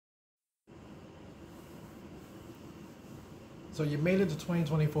So you made it to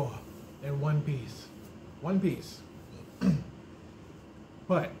 2024 in one piece. One piece.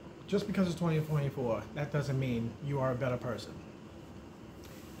 But just because it's 2024, that doesn't mean you are a better person.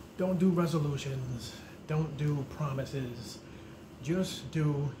 Don't do resolutions. Don't do promises. Just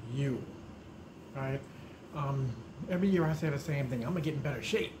do you. Right? Every year I say the same thing. I'm gonna get in better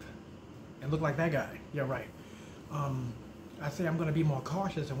shape and look like that guy. Yeah, right. I say I'm gonna be more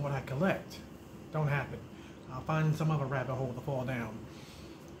cautious in what I collect. Don't happen. I'll find some other rabbit hole to fall down.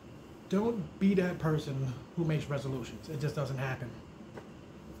 Don't be that person who makes resolutions. It just doesn't happen.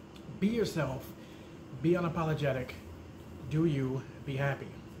 Be yourself. Be unapologetic. Do you. Be happy.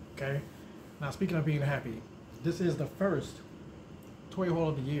 Okay? Now, speaking of being happy, this is the first toy haul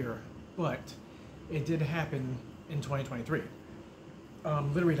of the year, but it did happen in 2023.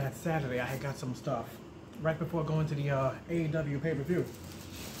 Literally that Saturday, I had got some stuff right before going to the AEW pay-per-view.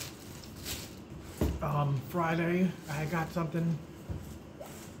 Friday, I had got something,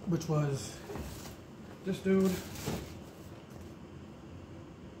 which was this dude.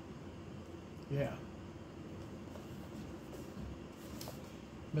 Yeah.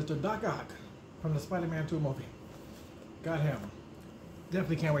 Mr. Doc Ock from the Spider-Man 2 movie. Got him.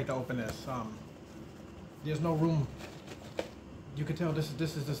 Definitely can't wait to open this. There's no room. You can tell this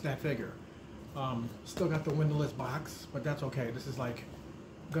is just that figure. Still got the windowless box, but that's okay. This is like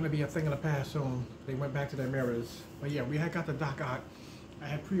gonna be a thing of the past soon. They went back to their mirrors. But yeah, we had got the Doc Ock. I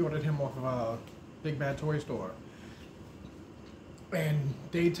had pre-ordered him off of Big Bad Toy Store. And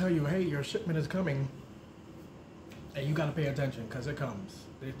they tell you, hey, your shipment is coming. And you gotta pay attention, because it comes.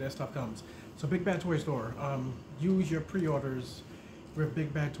 Their stuff comes. So Big Bad Toy Store, use your pre-orders with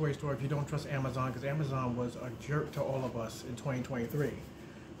Big Bad Toy Store if you don't trust Amazon, because Amazon was a jerk to all of us in 2023.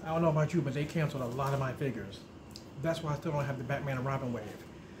 I don't know about you, but they canceled a lot of my figures. That's why I still don't have the Batman and Robin wave.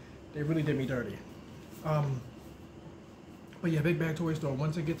 They really did me dirty. But yeah, Big Bad Toy Store,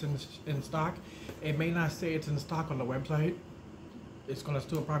 once it gets in stock, it may not say it's in stock on the website. It's gonna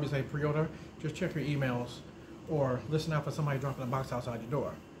still probably say pre-order. Just check your emails or listen out for somebody dropping a box outside your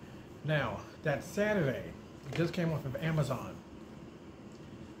door. Now, that Saturday, it just came off of Amazon.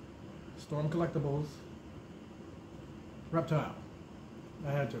 Storm Collectibles, Reptile.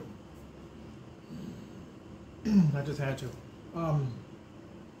 I had to. I just had to.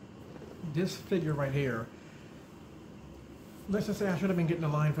 This figure right here, let's just say I should have been getting the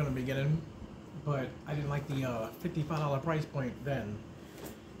line from the beginning, but I didn't like the $55 price point then.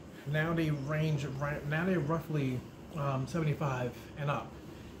 Now they range right. Now they're roughly 75 and up.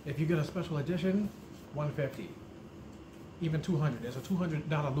 If you get a special edition, 150, even 200. There's a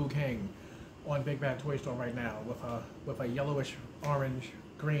 $200 Liu Kang on Big Bad Toy Store right now with a yellowish orange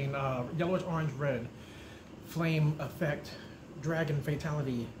green, yellowish orange red flame effect dragon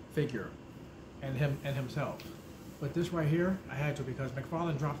fatality figure, and himself. But this right here, I had to, because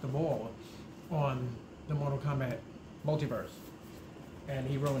McFarlane dropped the ball on the Mortal Kombat multiverse, and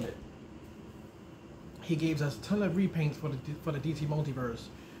he ruined it. He gave us a ton of repaints for the DC multiverse,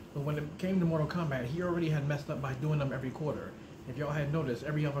 but when it came to Mortal Kombat, he already had messed up by doing them every quarter. If y'all had noticed,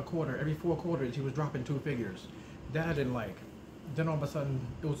 every other quarter, every 4 quarters, he was dropping 2 figures. That I didn't like. Then all of a sudden,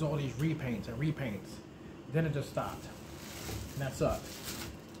 it was all these repaints and repaints. Then it just stopped. And that sucked.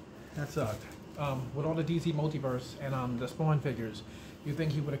 That sucked. With all the DC multiverse and the Spawn figures, you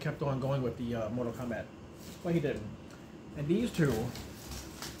think he would have kept on going with the Mortal Kombat. But he didn't. And these two,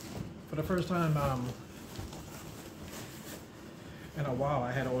 for the first time in a while,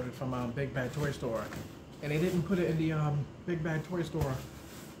 I had ordered from Big Bad Toy Store. And they didn't put it in the Big Bad Toy Store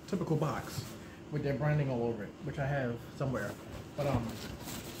typical box with their branding all over it, which I have somewhere. But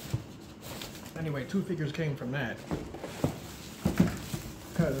anyway, 2 figures came from that,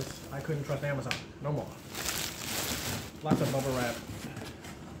 because I couldn't trust Amazon no more. Lots of bubble wrap.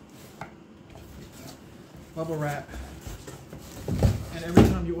 Bubble wrap. And every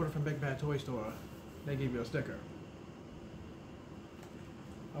time you order from Big Bad Toy Store, they give you a sticker.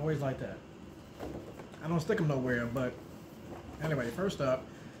 I always like that. I don't stick them nowhere, but anyway, first up,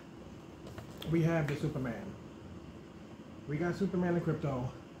 we have the Superman. We got Superman and Krypto.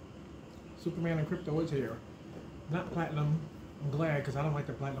 Superman and Krypto is here. Not platinum. I'm glad, because I don't like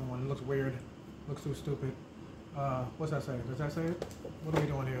the platinum one. It looks weird. Looks too stupid. What's that say? Does that say it? What are we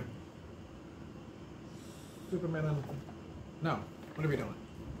doing here? Superman and... No. What are we doing?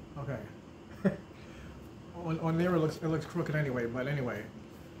 Okay. on there it looks crooked anyway, but anyway.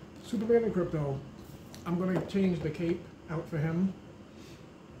 Superman and Krypto. I'm gonna change the cape out for him.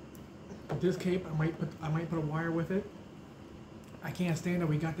 This cape, I might put a wire with it. I can't stand that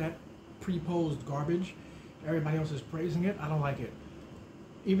we got that pre-posed garbage. Everybody else is praising it. I don't like it.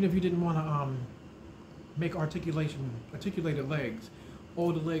 Even if you didn't want to make articulated legs.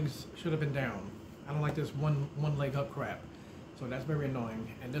 All the legs should have been down. I don't like this one leg up crap. So that's very annoying.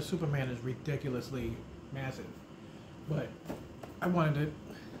 And this Superman is ridiculously massive. But I wanted it.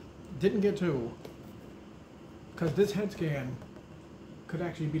 Didn't get to. Because this head scan could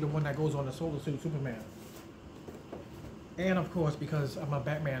actually be the one that goes on the Solar Suit Superman. And of course, because I'm a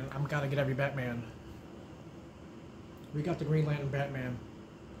Batman, I'm gotta get every Batman. We got the Green Lantern Batman.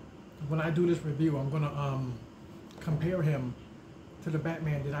 When I do this review, I'm gonna compare him to the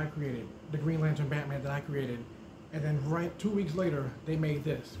Batman that I created, the Green Lantern Batman that I created, and then right 2 weeks later, they made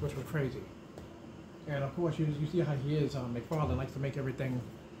this, which was crazy. And of course, you see how he is. McFarlane likes to make everything.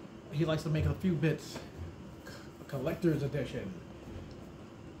 He likes to make a few bits. Collector's edition.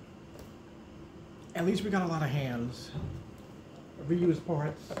 At least we got a lot of hands. Reused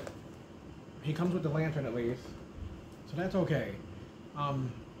parts. He comes with the lantern at least, so that's okay.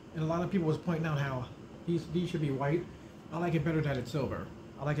 And a lot of people was pointing out how these should be white. I like it better that it's silver.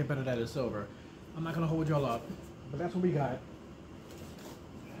 I like it better that it's silver. I'm not gonna hold y'all up, but that's what we got.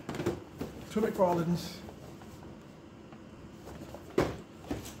 2 McFarlanes,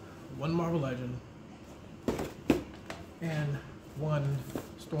 1 Marvel Legend, and 1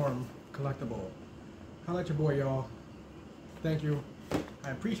 Storm collectible. Holla at your boy, y'all. Thank you.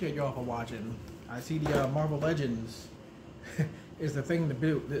 I appreciate y'all for watching. I see the Marvel Legends is the thing to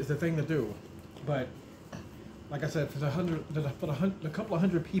do. But like I said, for the couple of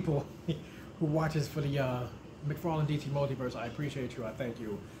hundred people who watches for the McFarlane DC Multiverse, I appreciate you. I thank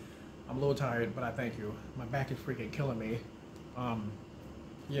you. I'm a little tired, but I thank you. My back is freaking killing me.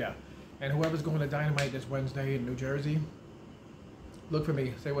 Yeah. And whoever's going to Dynamite this Wednesday in New Jersey, look for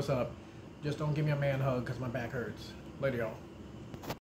me. Say what's up. Just don't give me a man hug because my back hurts. Later, y'all.